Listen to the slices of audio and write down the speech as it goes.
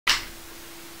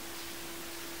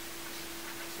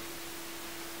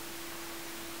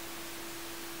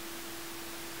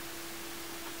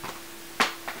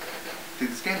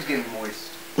this game's getting moist.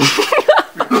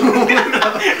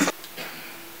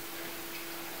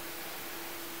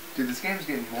 Dude, this game's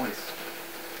getting moist.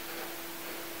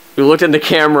 You looked in the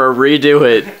camera, redo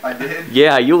it. I did?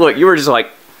 Yeah, you were just like...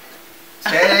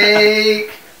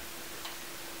 Take!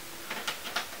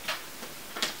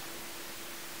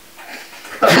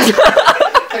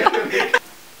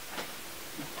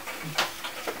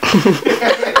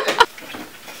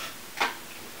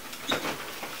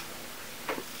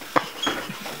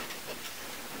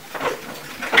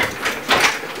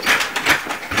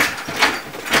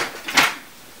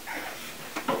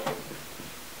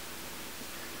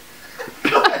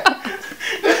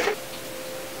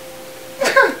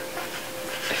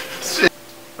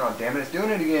 Oh, damn it, it's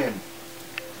doing it again.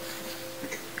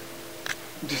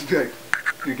 Just be like,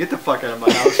 dude, get the fuck out of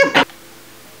my house.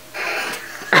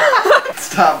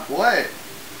 Stop what?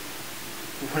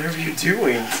 What are you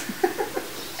doing?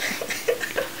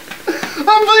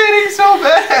 I'm bleeding so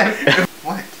bad!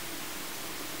 What?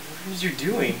 What are you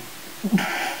doing?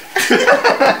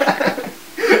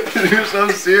 You're so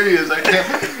serious, I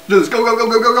can't. Let's go, go, go,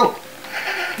 go, go, go!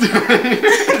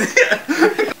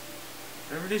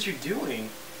 Whatever it is you're doing.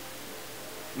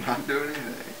 I'm not doing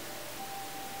anything.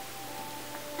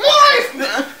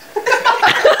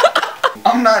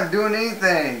 I'm not doing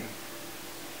anything.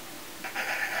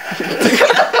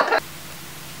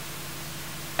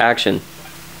 Action.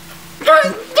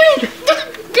 Okay,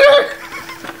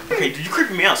 dude, you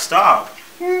creeping me out. Stop.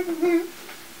 That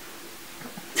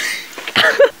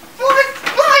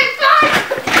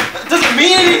doesn't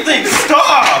mean anything.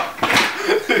 Stop.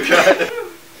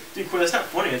 Dude, that's not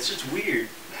funny. It's just weird.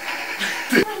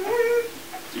 Dude,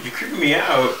 you're creeping me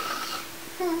out.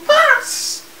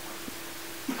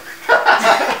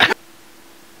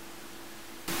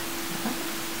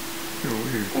 You're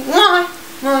weird.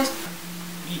 What are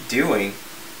you doing?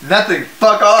 Nothing.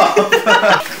 Fuck off.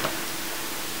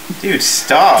 Dude,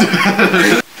 stop.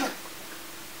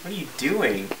 What are you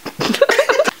doing?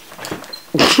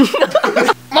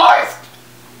 Moist!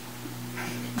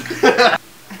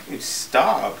 Dude,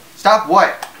 stop. Stop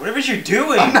what? Whatever you're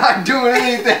doing. I'm not doing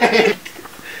anything.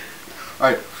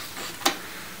 Alright.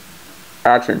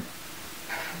 Action.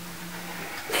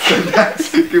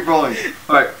 Keep rolling.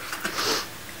 Alright.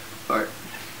 Alright.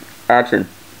 Action.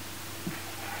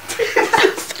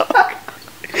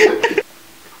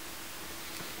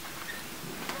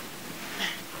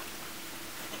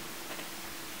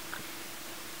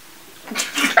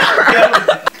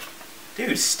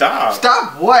 Dude, stop.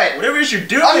 Stop what? Whatever it is you're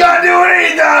doing. I'm not doing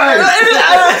anything!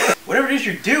 Whatever it is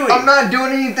you're doing. I'm not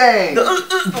doing anything!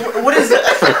 What is it?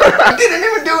 I didn't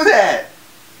even do that!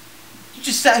 You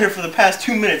just sat here for the past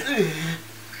 2 minutes.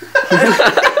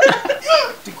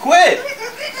 Dude, quit.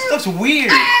 Stuff's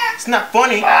weird. It's not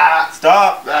funny.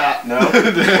 Stop. No.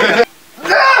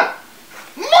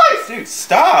 Moist! Dude,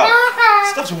 stop.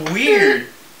 Stuff's weird.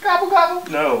 Gobble gobble.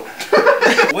 No.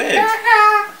 Quit.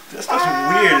 That stuff's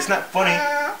weird. It's not funny.